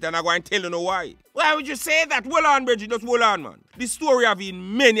believe it and I'm going to tell you why. Why would you say that? Hold on, Bridget, just hold on, man. This story have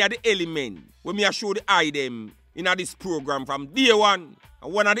in many of the elements when me show the eye them in this program from day one.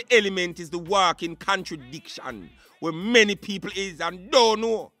 And one of the elements is the walking contradiction where many people is and don't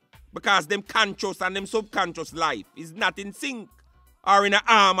know. Because them conscious and them subconscious life is not in sync or in a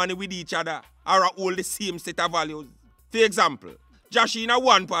harmony with each other or all the same set of values. For example, Jashi in a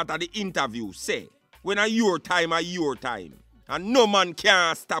one part of the interview say, when a your time and no man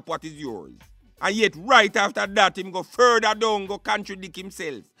can stop what is yours. And yet right after that him go further down, go contradict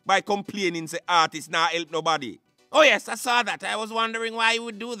himself by complaining say artists not help nobody. Oh yes, I saw that. I was wondering why he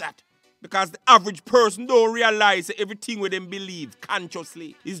would do that. Because the average person don't realize that everything where them believe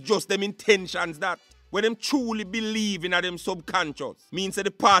consciously is just them intentions that. When them truly believe in them subconscious, means that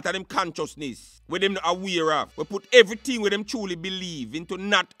the part of them consciousness where them not aware of, we put everything where them truly believe into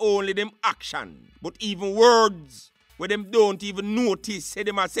not only them action, but even words where them don't even notice, say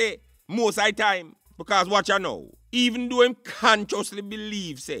them a say, most of the time. Because watch you know, even though them consciously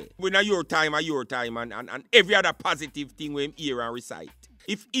believe, say, when a your time and every other positive thing where him hear and recite.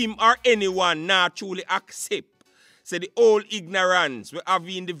 If him or anyone not truly accept, say the old ignorance we have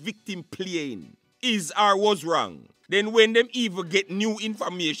in the victim playing is or was wrong, then when them even get new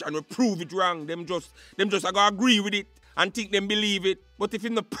information we prove it wrong, them just gonna agree with it and think them believe it. But if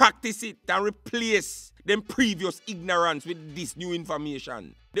him not practice it and replace them previous ignorance with this new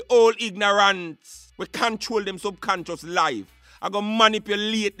information, the old ignorance will control them subconscious life I go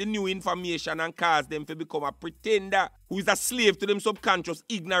manipulate the new information and cause them to become a pretender who is a slave to them subconscious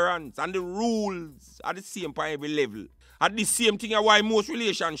ignorance, and the rules are the same for every level. At the same thing why most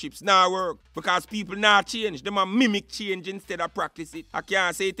relationships now work. Because people now change. Them a mimic change instead of practice it. I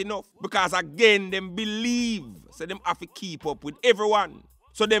can't say it enough. Because again, them believe. So them have to keep up with everyone.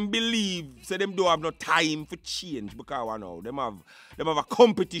 So them believe. So them don't have no time for change. Because I know them have a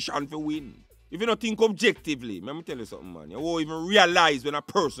competition for win. If you don't think objectively, let me tell you something, man. You won't even realize when a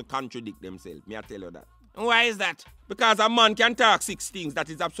person contradict themselves. Me I tell you that. And why is that? Because a man can talk 6 things that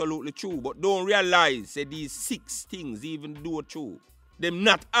is absolutely true, but don't realize say these 6 things, even though true, them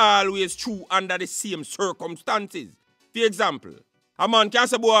not always true under the same circumstances. For example, a man can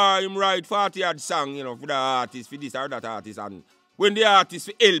say, boy, him write 40-odd song, you know, for the artist, for this or that artist, and when the artist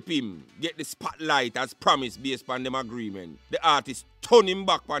help him get the spotlight as promised based on them agreement, the artist turn him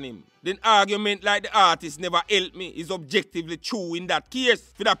back on him. Then argument like the artist never helped me is objectively true in that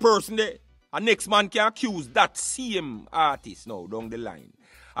case for that person there. A next man can accuse that same artist now down the line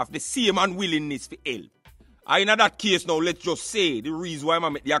of the same unwillingness to help. And in that case now, let's just say the reason why I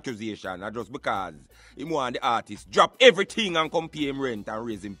make the accusation is just because he want the artist drop everything and come pay him rent and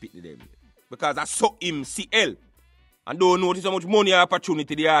raise him pit to them. Because I saw him see help. And don't notice how much money and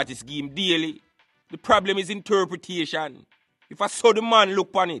opportunity the artist give him daily. The problem is interpretation. If I saw the man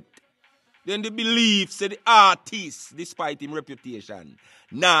look on it, then the belief say the artist, despite his reputation,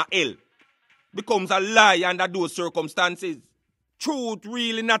 nah help. Becomes a lie under those circumstances. Truth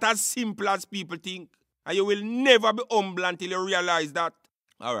really not as simple as people think. And you will never be humble until you realize that.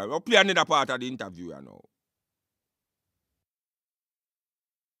 Alright, we'll play another part of the interview now.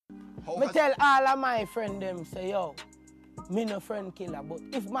 Me tell all of my friends them say, yo, me no friend killer, but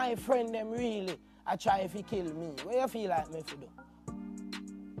if my friend them really I try if he kill me, what you feel like me for do?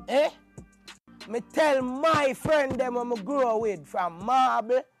 Eh? Me tell my friend them when I grow with from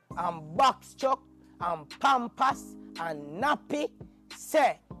marble and box chuck and pampas and nappy,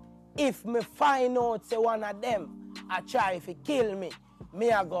 say, if me find out say one of them I try if he kill me,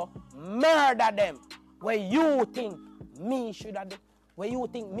 me I go murder them. Where you think me should have do? Where you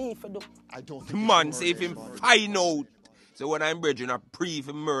think me for do? I don't The think man say if him find out, so when I'm brethren I pray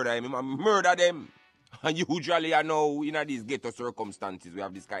for murder him, I murder them. And usually I know in these ghetto circumstances we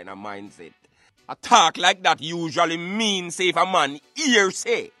have this kind of mindset. A talk like that usually means say if a man hear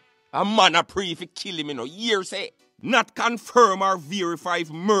say, a man a pray for kill him, you know, hear say. Not confirm or verify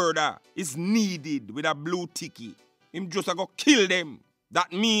if murder is needed with a blue ticky. Him just a go kill them.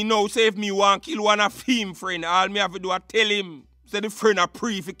 That me now say if me want kill one of him friend, all me have to do is tell him. Say the friend a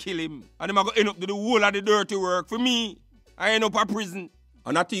pray for kill him. And him a go end up to the whole of the dirty work for me. I end up a prison.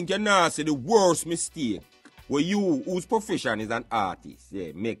 And I think you now say the worst mistake where you, whose profession is an artist,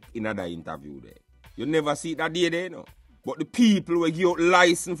 yeah, make another interview there. You never see that day there, no? But the people who give out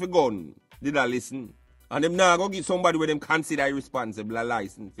license for gun, did I listen? And them now go give somebody where them consider irresponsible a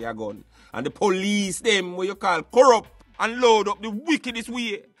license for a gun. And the police, them, what you call corrupt and load up the wickedest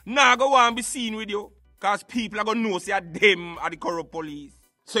way, now go and be seen with you. Because people are going to know say them are the corrupt police.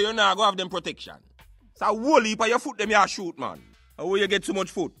 So you now go have them protection. So a whole heap of your foot them you shoot, man. And where you get so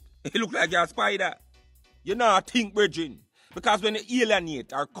much foot? It look like you're a spider. You now think, virgin. Because when you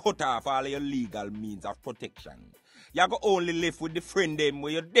alienate or cut off all your legal means of protection, you go only live with the friend them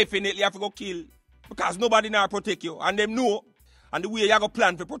where you definitely have to go kill. Because nobody now protect you. And them know. And the way you go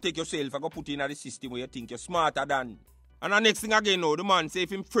plan to protect yourself, you go put in the system where you think you're smarter than. And the next thing again now, the man say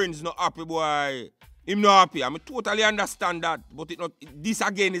if him friends not happy, boy, him not happy. I mean, totally understand that. But this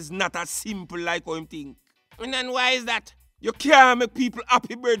again is not as simple like how him think. And then why is that? You can't make people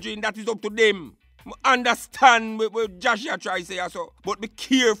happy, brethren. That is up to them. Understand what Jashi try to say so. But be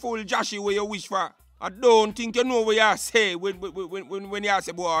careful, Jashi, what you wish for. I don't think you know what you say when you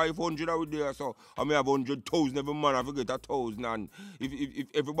say, boy, if 100 are there, so I may have 100,000 every man, I forget 1,000. And if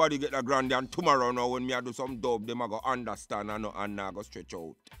everybody get a grand and tomorrow now when me I do some dub, them I go understand and I go stretch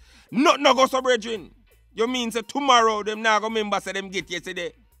out. Not go so, brethren. You mean say tomorrow them now go remember say them get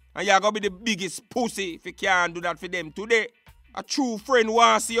yesterday. And you go be the biggest pussy if you can't do that for them today. A true friend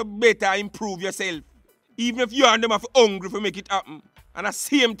wants to see you better improve yourself. Even if you and them are hungry to make it happen. And the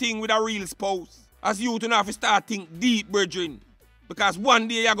same thing with a real spouse. As you don't have to start think deep, brethren. Because one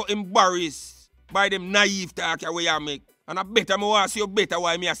day you go embarrassed by them naive talk where you make. And I better me want to see you better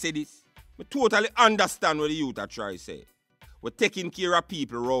why me I say this. I totally understand what the youth are trying to say. We're taking care of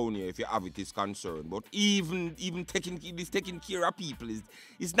people around here if you have it is concerned. But even taking care of people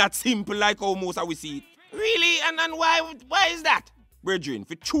is not simple like how most of we see it. Really? And why is that? Brethren,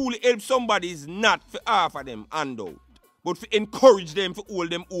 for truly help somebody is not for half of them handout. But for encourage them to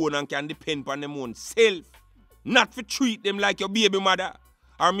hold them own and can depend on them own self. Not to treat them like your baby mother.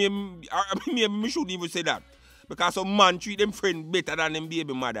 Or maybe me shouldn't even say that. Because some man treat them friend better than them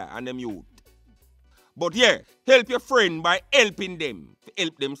baby mother and them youth. But yeah, help your friend by helping them to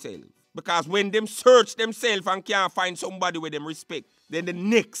help themselves. Because when them search themselves and can't find somebody with them respect, then the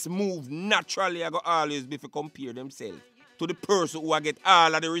next move naturally I go always be to compare themselves to the person who I get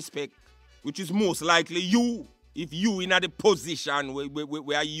all of the respect, which is most likely you, if you in the position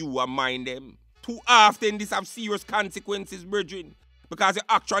where you are mind them. Too often this have serious consequences, brethren. Because you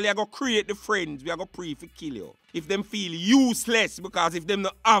actually are going to create the friends, we are going to pray for kill you. If them feel useless, because if them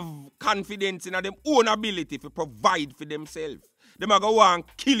not have confidence in their own ability to provide for themselves, them are going to want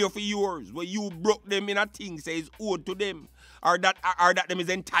to kill you for yours, where you broke them in a thing says owed to them, or that them is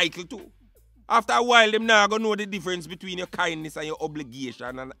entitled to. After a while, them now going to know the difference between your kindness and your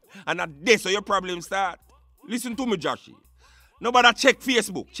obligation, and that's how your problems start. Listen to me, Jashi. Nobody check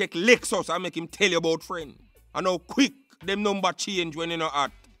Facebook, check Lexus and make him tell you about friend. And how quick them number change when you're not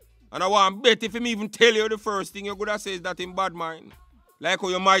at. And I want to bet if him even tell you the first thing you could have said that in bad mind. Like how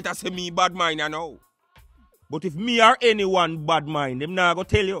you might have said me bad mind, you know. But if me or anyone bad mind, them not going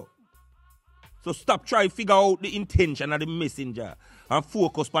to tell you. So stop trying to figure out the intention of the messenger and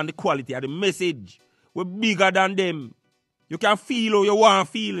focus on the quality of the message. We're bigger than them. You can feel how you want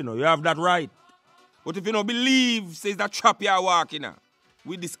to feel, you know. You have that right. But if you don't believe, says that trap you are walking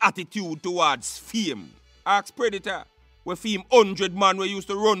with this attitude towards fame. Ask Predator. We fame 100 man we used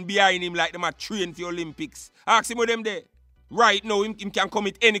to run behind him like them at train for the Olympics. Ask him with them there. Right now, him can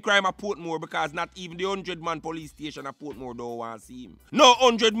commit any crime at Portmore because not even the 100 man police station at Portmore don't want to see him. No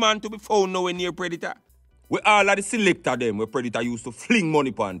 100 man to be found nowhere near Predator. We all are the selector them where Predator used to fling money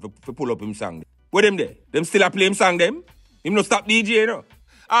upon for pull up him song. Where them there? Them still a play him song them? Him no stop DJ, you know?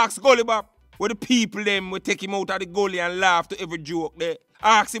 Ask Gully Bop. Where the people them will take him out of the gully and laugh to every joke there.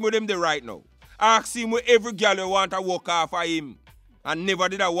 Ask him with them there right now. Ask him where every girl who want to walk off of him. And never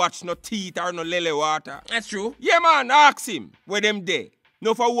did I watch no teeth or no lily water. That's true. Yeah, man, ask him where them there.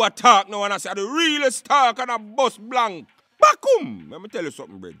 No for who I talk now and I say the realest talk and a bus blank. Bakum! Let me tell you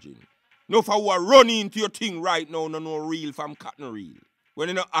something, Bridget. No for who I run into your thing right now, no real from cotton reel. When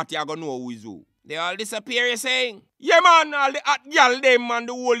you know at you gonna know who is who. They all disappear, you saying? Yeah, man, all the hot gal them and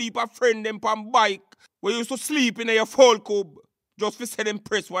the whole heap of friend them on bike. We used to sleep in your full cub. Just for say them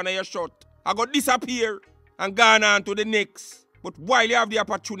press one of your shot. I got disappear and gone on to the next. But while you have the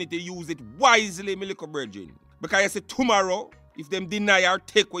opportunity, use it wisely, my little virgin. Because you say tomorrow, if them deny or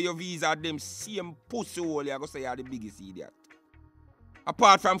take away your visa, them same pussy hole, you're going to say you're the biggest idiot.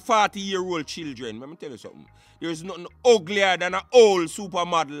 Apart from 40-year-old children, let me tell you something. There's nothing uglier than an old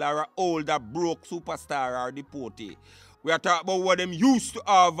supermodel or an old that broke superstar or deportee. We are talking about what them used to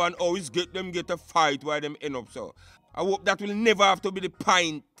have and always get a fight where them end up so. I hope that will never have to be the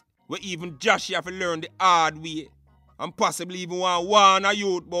point where even Jashi have to learn the hard way. And possibly even want to warn a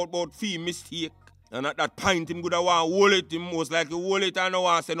youth about fame mistake. And at that point, him could have want to hold it, him most likely hold it and not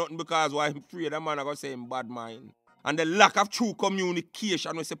want to say nothing because why him afraid that man are going to say him bad mind. And the lack of true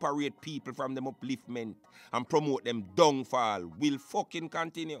communication will separate people from them upliftment and promote them downfall will fucking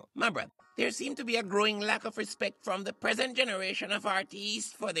continue. My brother, there seems to be a growing lack of respect from the present generation of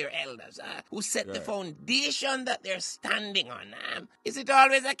artists for their elders, who set the foundation that they're standing on. Is it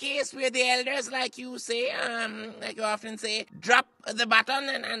always a case where the elders, like you say, like you often say, drop the baton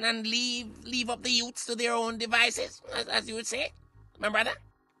and leave up the youths to their own devices, as you would say, my brother?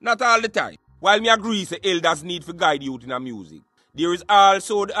 Not all the time. While me agree say elders need to guide youth in a music, there is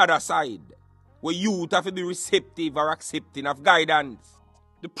also the other side, where youth have to be receptive or accepting of guidance.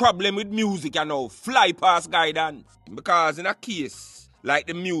 The problem with music, you know, fly past guidance. Because in a case like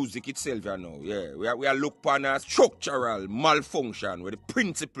the music itself, you know, we are look upon a structural malfunction where the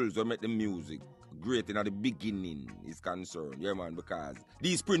principles will make the music great in the beginning is concerned, yeah man, because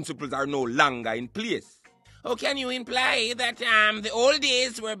these principles are no longer in place. Oh, can you imply that the old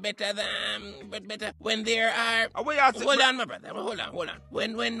days were better when there are... hold on, my brother. Hold on.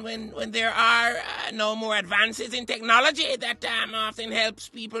 When there are no more advances in technology that often helps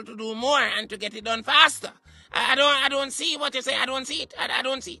people to do more and to get it done faster. I don't see what you say. I don't see it. I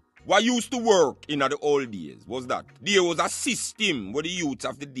don't see it. What used to work in the old days was that there was a system where the youths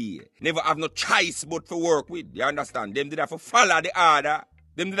of the day never have no choice but to work with. You understand? Them did have to follow the order.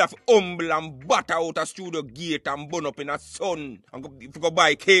 Them did have to humble and butter out a studio gate and burn up in a sun and go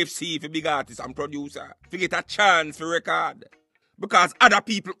buy KFC for big artists and producer. To get a chance for record. Because other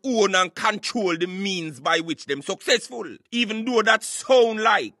people own and control the means by which them successful. Even though that sound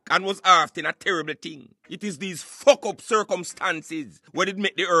like and was often a terrible thing. It is these fuck up circumstances where it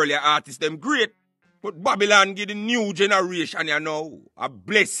make the earlier artists them great. But Babylon give the new generation, you know, a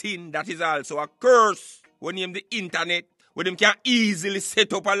blessing that is also a curse. we name the internet, where them can easily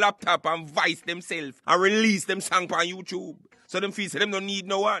set up a laptop and voice themselves and release them song on YouTube. So them feel say them don't need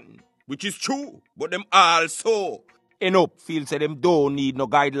no one. Which is true, but them also end up feel say them don't need no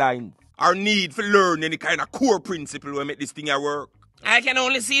guidelines or need to learn any kind of core principle to make this thing work. I can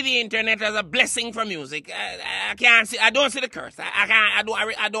only see the internet as a blessing for music. I can't see. I don't see the curse. I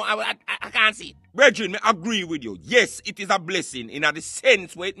can't see it. Brethren, I agree with you. Yes, it is a blessing in the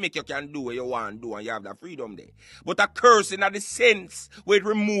sense where it make you can do what you want to do and you have that freedom there. But a curse in the sense where it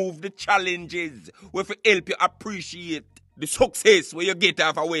remove the challenges, where it help you appreciate the success where you get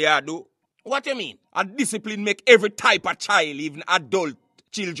off of where you do. What you mean? A discipline make every type of child, even adult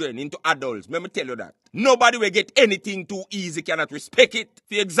children, into adults. Let me tell you that. Nobody will get anything too easy, cannot respect it.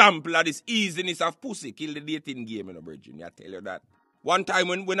 For example, of this easiness of pussy, kill the dating game, you know, brethren. I tell you that. One time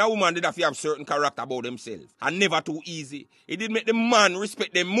when a woman did have to have certain character about themselves, and never too easy, it did make the man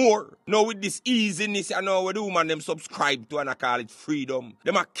respect them more. Now with this easiness, you know, where the woman them subscribe to and I call it freedom,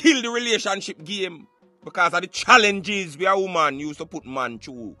 them a kill the relationship game. Because of the challenges where a woman used to put man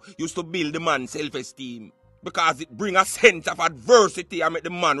through, used to build the man's self-esteem. Because it bring a sense of adversity and make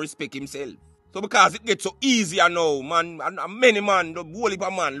the man respect himself. So because it gets so easier now, man, and many man, the whole heap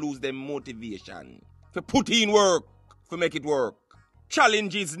of man lose their motivation. For put in work, for make it work.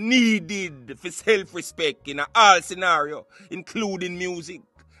 Challenges needed for self-respect in all scenario, including music.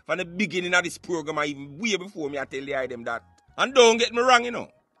 From the beginning of this program, or even way before me, I tell you them that. And don't get me wrong, you know.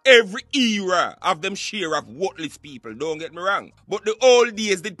 Every era of them share of worthless people, don't get me wrong. But the old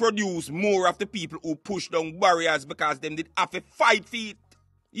days did produce more of the people who push down barriers because them did have to fight for it.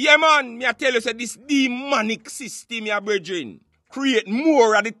 Yeah, man, me I tell you, say this demonic system, ya brethren, create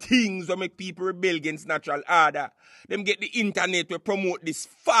more of the things that make people rebel against natural order. Them get the internet to promote this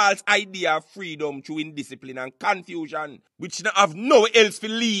false idea of freedom through indiscipline and confusion, which not have no else to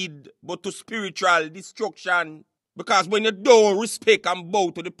lead but to spiritual destruction. Because when you don't respect and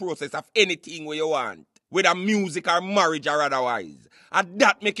bow to the process of anything where you want, whether music or marriage or otherwise, and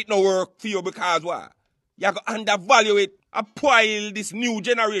that make it no work for you because what? You have to undervalue it, spoil this new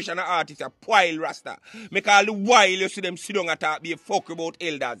generation of artists, spoil Rasta. Make all the while you see them sit down and talk, be a fuck about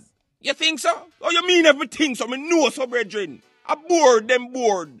elders. You think so? Or you mean everything so? Me know so, brethren. I bored them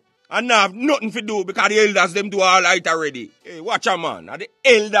bored. And now have nothing to do because the elders them do all right already. Hey, watch a man. And the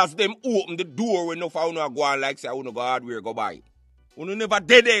elders them open the door when no for no go on like say I wanna go hardware go buy. You never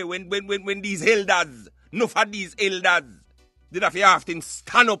did it when these elders, no for these elders, did have to often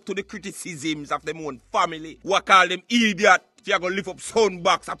stand up to the criticisms of them own family. What call them idiot. If you go lift up sound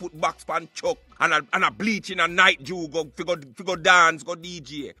box, I put box pan chuck and a bleach in a night Jew go dance, go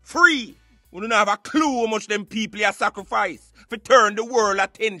DJ. Free. We don't have a clue how much them people are sacrifice for turn the world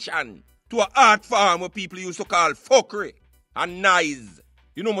attention to an art form where people used to call fuckery and nice.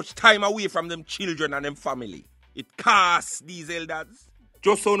 You know much time away from them children and them family. It costs these elders.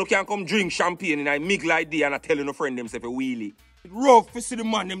 Just so you can come drink champagne and I make like day and I tell no friend themself a wheelie. It rough to see the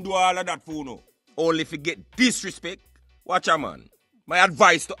man them do all of that for you know. Only if you get disrespect. Watch a man. My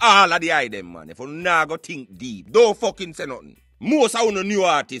advice to all of the eye them man. If you not go think deep, don't fucking say nothing. Most of the new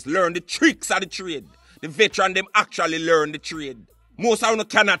artists learn the tricks of the trade. The veteran them actually learn the trade. Most of them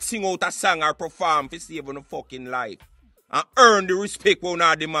cannot sing out a song or perform to save on a fucking life. And earn the respect when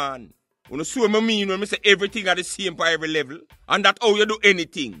I demand. You see what I mean when I say everything at the same for every level? And that how you do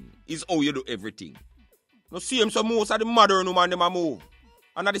anything is how you do everything. You see so most of the modern woman them a move.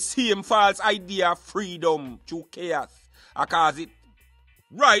 And at the same false idea of freedom through chaos. I cause it.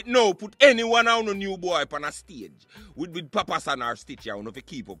 Right now, put anyone on a new boy up on a stage with papas and our stitch here, to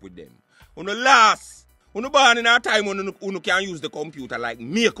keep up with them. On the last, on the born in our time, you can use the computer like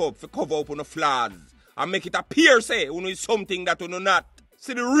makeup to cover up on the flaws and make it appear, say, is something that you not.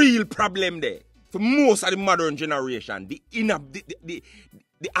 See the real problem there. For most of the modern generation, the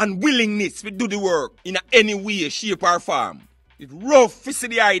unwillingness to do the work in any way, shape, or form. It's rough to see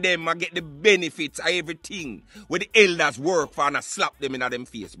the eye them and get the benefits of everything where the elders work for and I slap them in them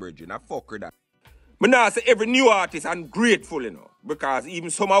face, brethren. I fuck with that. But now I say every new artist I'm grateful, you know, because even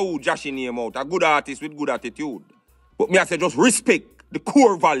some who Jashi name out, a good artist with good attitude. But me I say just respect the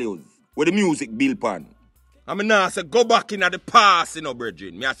core values where the music built upon. I mean now I say go back into the past, you know,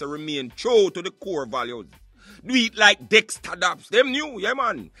 brethren. Me I say remain true to the core values. Do it like Dexter Daps. Them new, yeah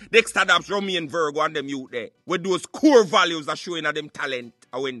man. Dexter Daps, Romeo and Virgo and them youth there. Where those core values are showing at them talent.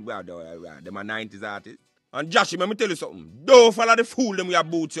 When them are 90s artists. And Jashi, let me tell you something. Don't follow the fool them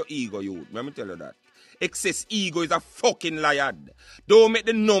with boots your ego, youth. Let me tell you that. Excess ego is a fucking liar. Don't make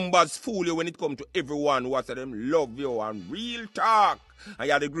the numbers fool you when it comes to everyone who has them love you and real talk. And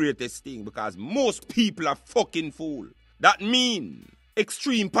you're the greatest thing because most people are fucking fool. That mean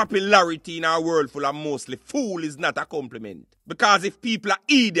Extreme popularity in our world full of mostly fool is not a compliment. Because if people are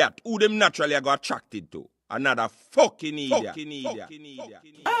idiot, who them naturally are attracted to? Another fucking idiot.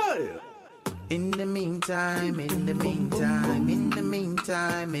 Hey. In the meantime, in the meantime, in the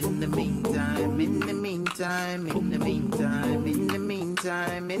meantime, in the meantime, in the meantime, in the meantime, in the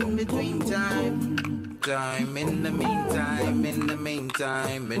meantime, in between time. Time in the meantime, in the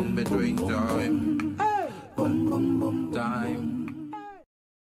meantime, in between time. Time.